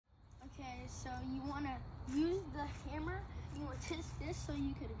this. So you want to use the hammer. You want to twist this so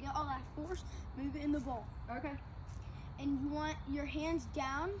you can get all that force, move it in the bowl. Okay. And you want your hands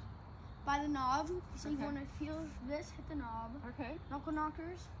down by the knob. So you Okay. want to feel this hit the knob. Okay. Knuckle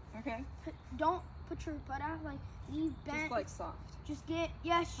knockers. Okay. Don't put your butt out like you bent. Just like soft. Just get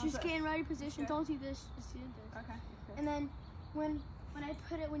just get in ready position. Okay. Don't do this. Just do this. Okay. And then when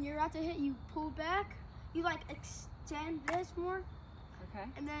you're about to hit, you pull back. You like extend this more. Okay.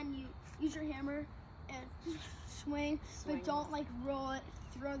 And then you use your hammer and swing. But don't like roll it.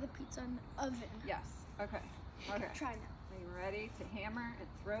 Throw the pizza in the oven. Yes. Okay. Okay. Try now. Are you ready to hammer and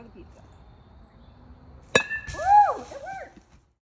throw the pizza? Woo! It worked!